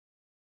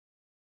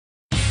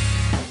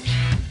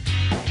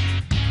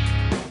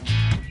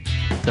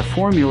The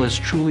formula is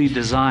truly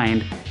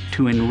designed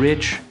to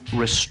enrich,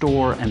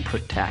 restore, and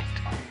protect.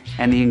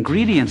 And the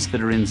ingredients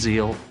that are in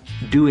Zeal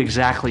do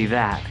exactly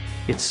that.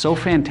 It's so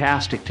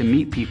fantastic to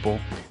meet people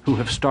who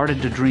have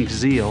started to drink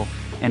Zeal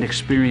and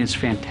experience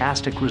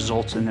fantastic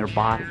results in their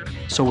body.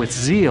 So with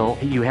Zeal,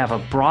 you have a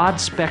broad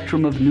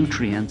spectrum of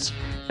nutrients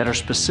that are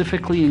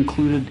specifically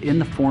included in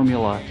the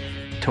formula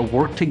to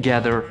work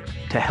together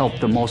to help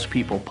the most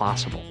people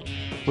possible.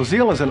 Well,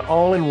 Zeal is an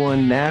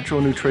all-in-one natural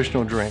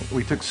nutritional drink.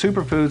 We took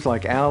superfoods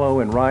like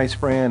aloe and rice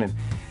bran and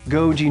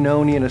goji,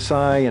 noni, and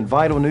acai and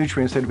vital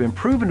nutrients that have been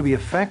proven to be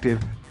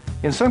effective,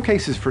 in some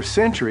cases for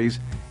centuries,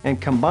 and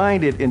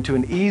combined it into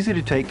an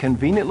easy-to-take,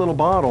 convenient little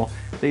bottle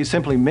that you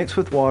simply mix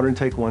with water and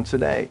take once a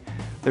day.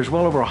 There's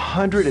well over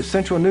 100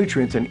 essential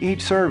nutrients in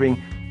each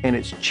serving, and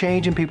it's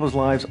changing people's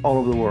lives all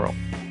over the world.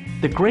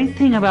 The great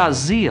thing about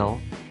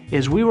Zeal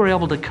is we were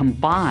able to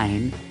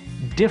combine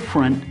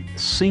different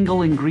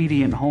single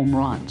ingredient home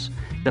runs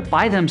that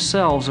by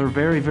themselves are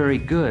very, very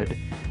good,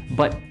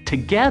 but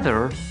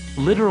together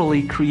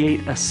literally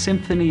create a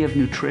symphony of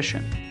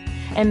nutrition.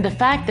 And the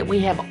fact that we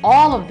have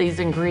all of these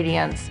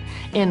ingredients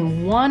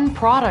in one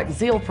product,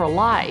 Zeal for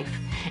Life,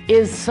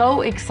 is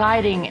so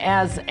exciting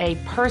as a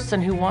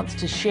person who wants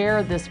to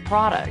share this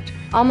product.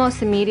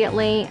 Almost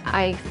immediately,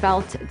 I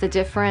felt the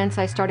difference.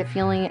 I started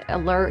feeling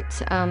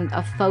alert,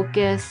 a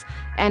focus,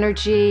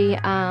 energy,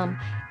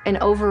 and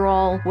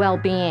overall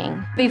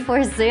well-being.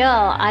 Before Zeal,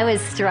 I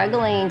was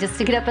struggling just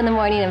to get up in the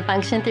morning and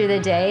function through the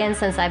day, and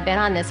since I've been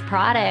on this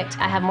product,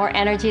 I have more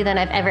energy than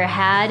I've ever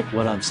had.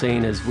 What I've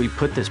seen is we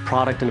put this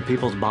product into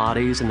people's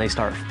bodies and they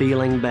start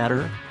feeling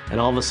better, and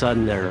all of a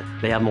sudden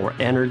they have more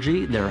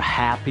energy, they're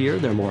happier,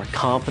 they're more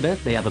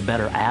confident, they have a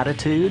better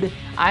attitude.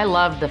 I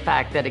love the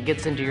fact that it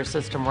gets into your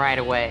system right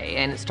away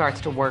and it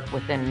starts to work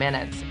within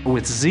minutes.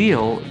 With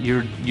Zeal,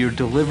 you're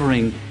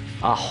delivering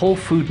a whole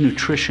food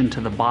nutrition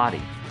to the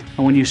body.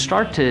 And when you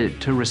start to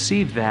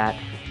receive that,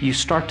 you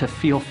start to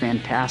feel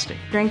fantastic.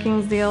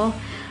 Drinking Zeal,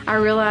 I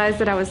realized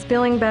that I was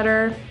feeling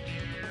better.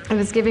 It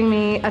was giving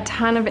me a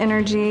ton of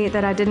energy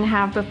that I didn't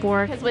have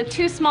before. Because with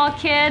 2 small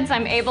kids,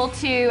 I'm able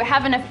to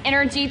have enough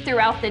energy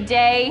throughout the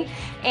day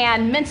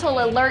and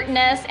mental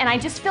alertness, and I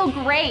just feel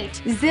great.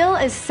 Zeal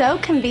is so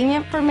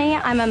convenient for me.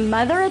 I'm a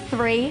mother of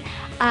 3.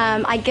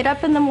 I get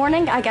up in the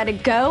morning, I gotta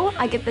go,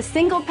 I get the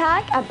single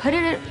pack, I put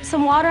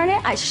some water in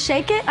it, I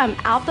shake it, I'm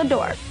out the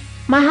door.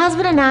 My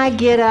husband and I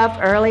get up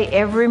early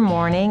every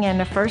morning, and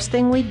the first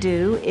thing we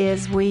do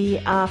is we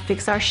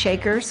fix our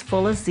shakers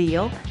full of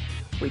Zeal.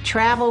 We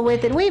travel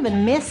with it. We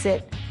even miss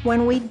it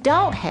when we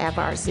don't have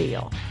our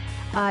Zeal.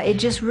 It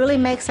just really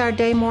makes our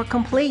day more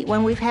complete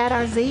when we've had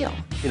our Zeal.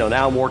 You know,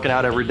 now I'm working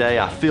out every day.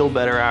 I feel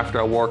better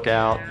after I work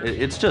out.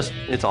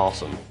 It's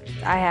awesome.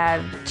 I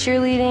have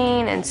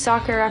cheerleading and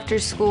soccer after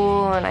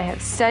school, and I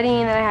have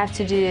studying that I have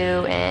to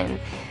do, and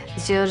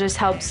Zeal just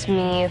helps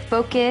me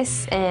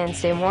focus and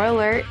stay more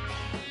alert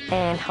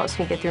and helps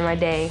me get through my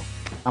day.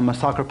 I'm a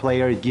soccer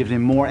player. It gives me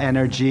more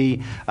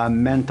energy,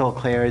 mental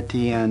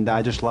clarity, and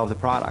I just love the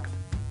product.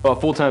 A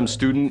full-time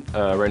student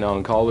right now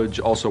in college,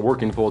 also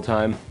working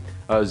full-time.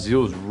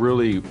 Zeal's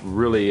really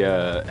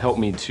helped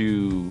me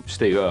to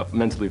stay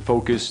mentally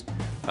focused,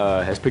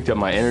 has picked up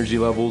my energy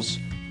levels.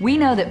 We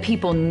know that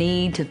people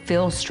need to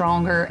feel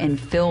stronger and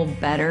feel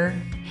better.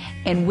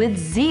 And with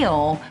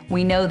Zeal,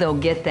 we know they'll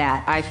get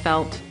that. I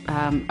felt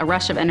a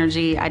rush of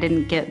energy. I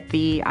didn't get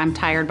the I'm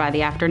tired by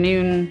the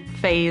afternoon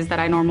phase that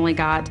I normally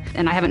got,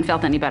 and I haven't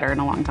felt any better in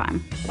a long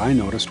time. What I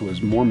noticed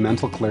was more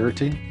mental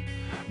clarity,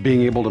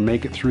 being able to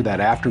make it through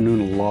that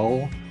afternoon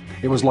lull.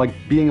 It was like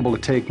being able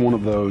to take one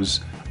of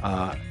those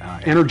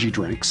energy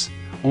drinks,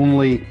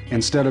 only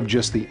instead of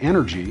just the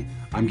energy,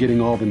 I'm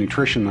getting all the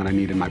nutrition that I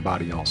need in my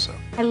body also.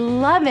 I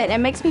love it. It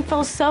makes me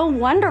feel so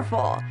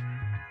wonderful.